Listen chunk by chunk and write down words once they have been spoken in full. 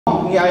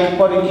Ngai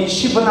pori ki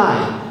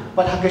shibanai,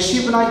 but hake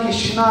shibanai ki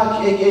shina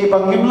ki eke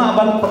bangimla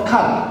ban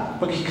pakat,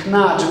 bagi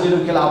kena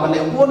juniru ki laban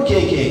le pun ki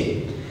eke.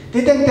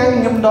 Titeng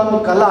teng ngimdon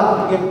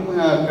kalat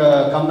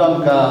kamdon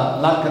ka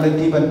lat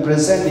kalati ban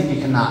present ki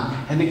kena,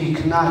 hene ki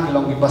kena ki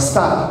long ki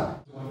basta.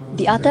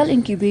 The Atal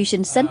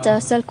Incubation Center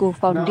Selco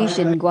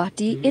Foundation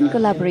Guwahati, in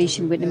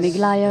collaboration with the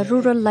Meghalaya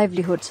Rural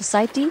Livelihood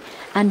Society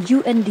and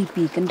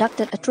UNDP,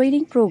 conducted a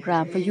training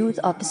program for youth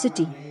of the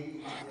city.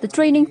 The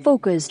training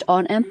focused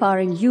on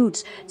empowering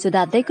youths so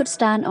that they could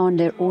stand on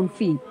their own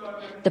feet.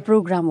 The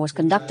program was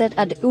conducted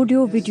at the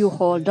Audio Video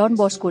Hall Don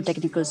Bosco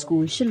Technical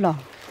School, Shillong.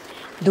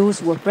 Those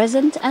who were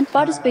present and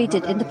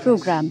participated in the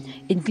program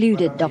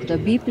included Dr.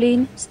 B.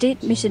 Plain,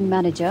 State Mission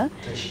Manager,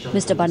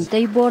 Mr.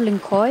 Bantaibor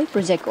Lingkhoy,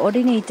 Project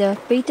Coordinator,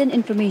 Patent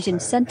Information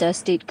Center,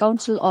 State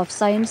Council of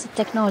Science,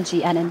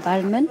 Technology and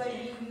Environment,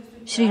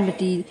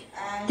 Srimati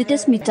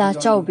Titismita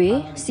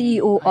Chaube,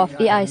 CEO of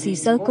AIC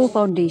Selco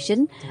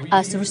Foundation,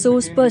 as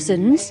resource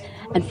persons,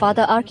 and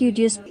Father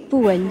Arcudius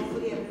Puen,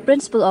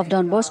 Principal of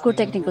Don Bosco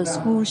Technical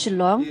School,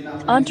 Shillong,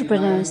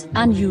 entrepreneurs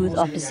and youth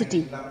of the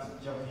city.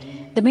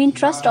 The main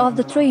thrust of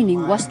the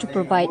training was to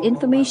provide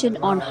information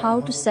on how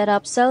to set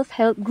up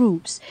self-help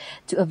groups,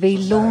 to avail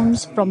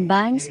loans from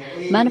banks,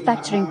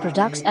 manufacturing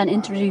products and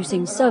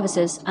introducing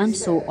services, and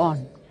so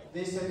on.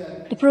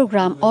 The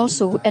program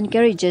also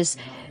encourages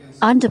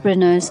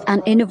entrepreneurs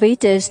and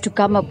innovators to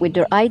come up with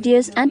their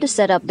ideas and to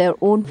set up their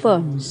own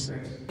firms.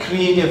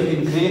 Creative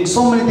in creating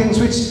so many things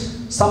which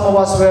some of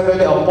us were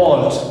really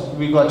appalled.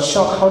 We got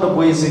shocked how the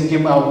boys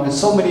came out with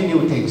so many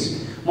new things.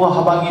 Mo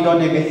habangi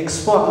don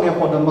export ne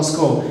for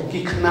Moscow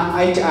ki khna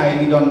ai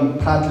ni don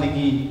prat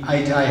legi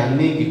ai hanne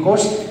ki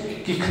course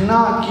ki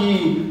khna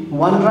ki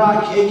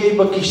wanra ki ege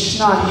ba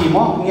kishna hi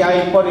mo ngi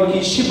ai por ki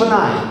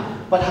shibanai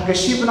but hake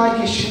shibanai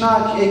ki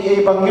shna ki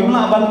ege ba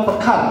ngimla ban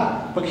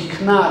pakhat ba ki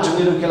khna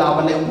juniru ki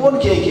laban le pon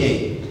ki ege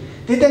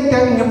titeng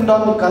teng ngim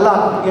don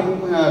kalat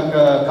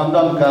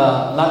kamdon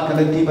ka lat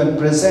kalati ban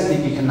present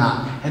ki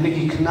khna hene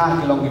ki khna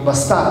ki long ki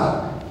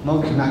basta mau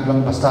kena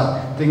gelang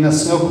basta dengan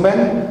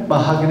snokmen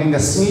bahagian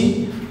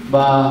ngasni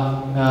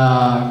ba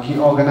ki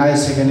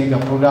organize segani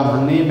ka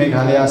program hani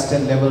Meghalaya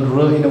State Level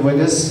Rural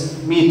Innovators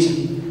Meet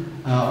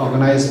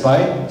organized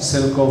by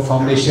Selco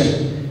Foundation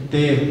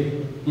te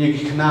ye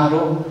kena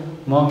ro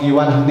mau ki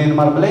wan hanin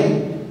marble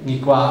ni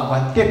kwa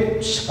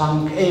batep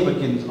spang e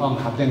bakin ong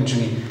haplen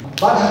juni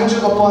bad haju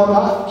ka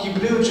porma ki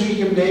breu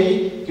juni ki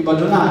dei ki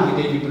baduna ki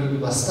dei breu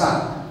ki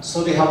basta.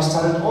 So they have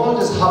started all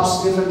these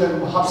hubs,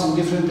 different hubs in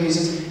different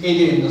places,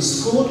 either in the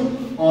school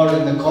or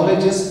in the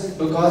colleges,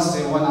 because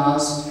they want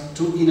us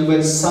to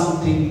innovate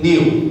something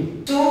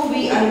new. So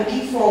we are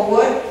looking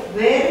forward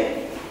where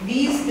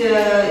these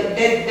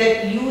the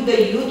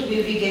youth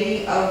will be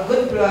getting a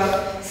good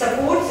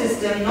support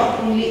system,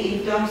 not only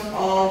in terms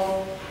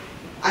of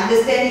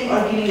understanding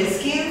or giving the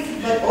skills,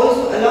 but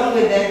also along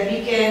with that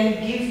we can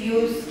give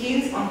you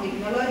skills on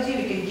technology,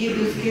 we can give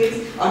you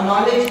skills or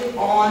knowledge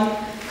on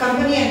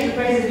company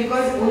enterprises,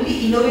 because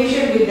only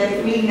innovation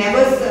will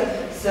never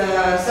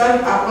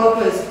serve our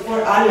purpose for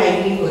our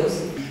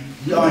livelihoods.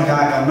 Yung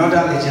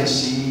nodal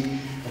agency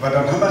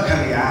kepada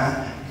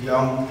Meghalaya,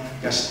 yung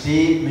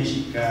State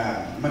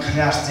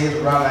Meghalaya State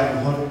Rural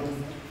Livelihood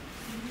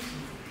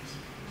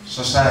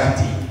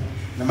Society.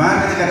 Nama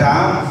kita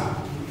kadang,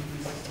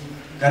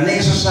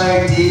 karena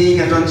society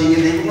kadang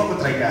jingin ini pun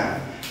keterika,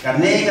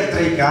 karena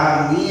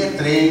keterika ni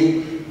train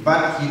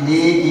bat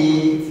kini di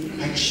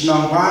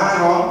Shillong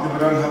waro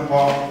kebetulan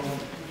hapo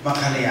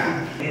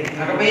Meghalaya.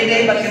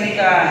 Nakapayday bat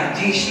kanika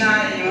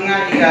jingsna yung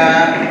nga ika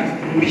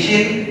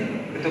machine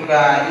ito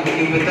ka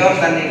incubator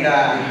dan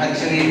ika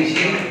hatchery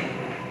machine.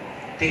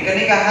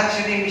 Tingkanika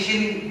hatchery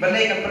machine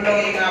balay ka perlu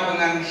yung nga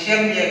pangang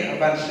siyam yek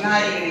aban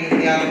snai ini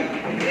ketiang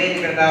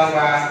ini ketawa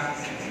ba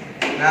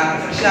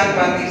na persiang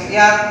bantis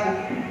ya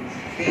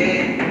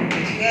ke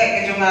jinge ke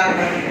cuma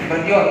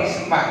berjo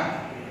isembay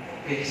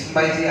ke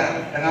isembay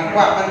siya dengan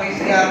kuat bantis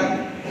ya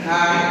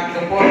ha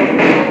kebun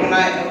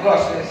naik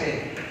agos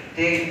sih,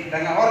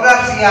 dengan order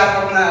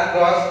siap kena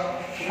agos,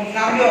 semua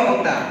ngambil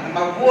order,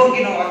 nama buat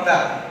kino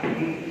order,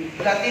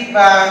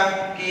 tiba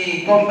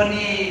ki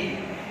company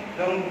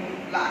dong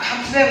lah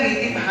hamsnya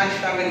mengikuti bahas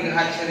kami dengan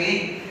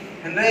hatchery,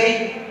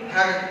 henry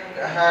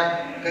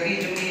hak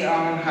keri jumi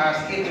orang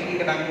has kiri jumi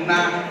kadang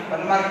guna,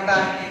 penmar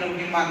kita kino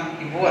diman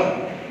dibuat,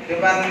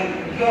 depan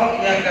yo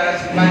yang ke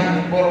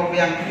sebanyak bor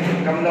yang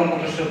kamu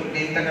dong berusuk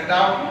di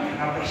terkadang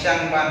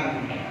persiang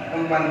ban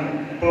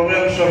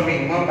problem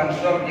solving, mau ban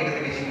solve dia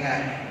kata di sini,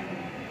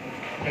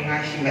 dengan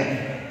simet.